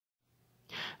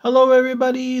Hello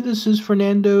everybody, this is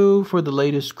Fernando for the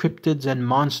latest Cryptids and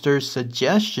Monsters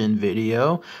suggestion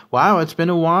video. Wow, it's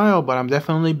been a while, but I'm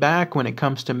definitely back when it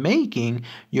comes to making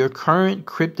your current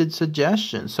cryptid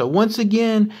suggestions. So once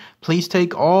again, please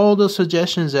take all the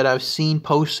suggestions that I've seen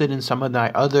posted in some of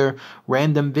my other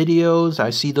random videos.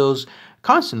 I see those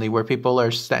constantly where people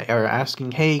are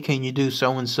asking, hey, can you do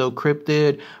so-and-so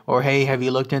cryptid? Or, hey, have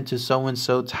you looked into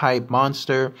so-and-so type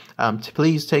monster?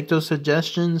 Please take those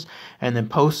suggestions and then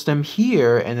post them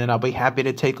here, and then I'll be happy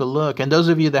to take a look. And those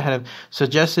of you that have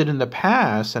suggested in the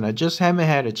past and I just haven't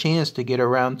had a chance to get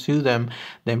around to them,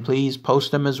 then please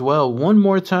post them as well one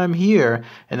more time here,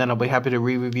 and then I'll be happy to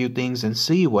re-review things and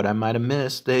see what I might have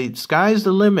missed. The sky's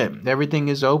the limit. Everything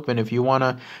is open. If you want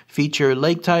to feature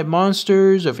lake-type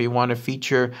monsters, if you want to feature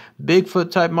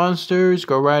Bigfoot type monsters,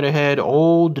 go right ahead.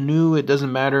 Old, new, it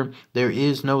doesn't matter. There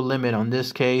is no limit on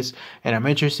this case, and I'm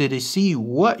interested to see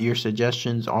what your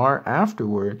suggestions are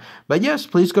afterward. But yes,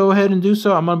 please go ahead and do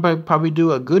so. I'm gonna probably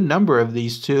do a good number of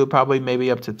these too, probably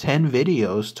maybe up to 10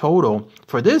 videos total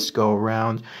for this go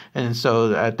around. And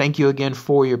so thank you again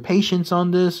for your patience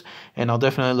on this, and I'll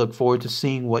definitely look forward to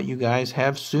seeing what you guys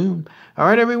have soon. All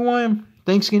right, everyone,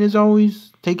 thanks again as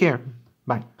always. Take care.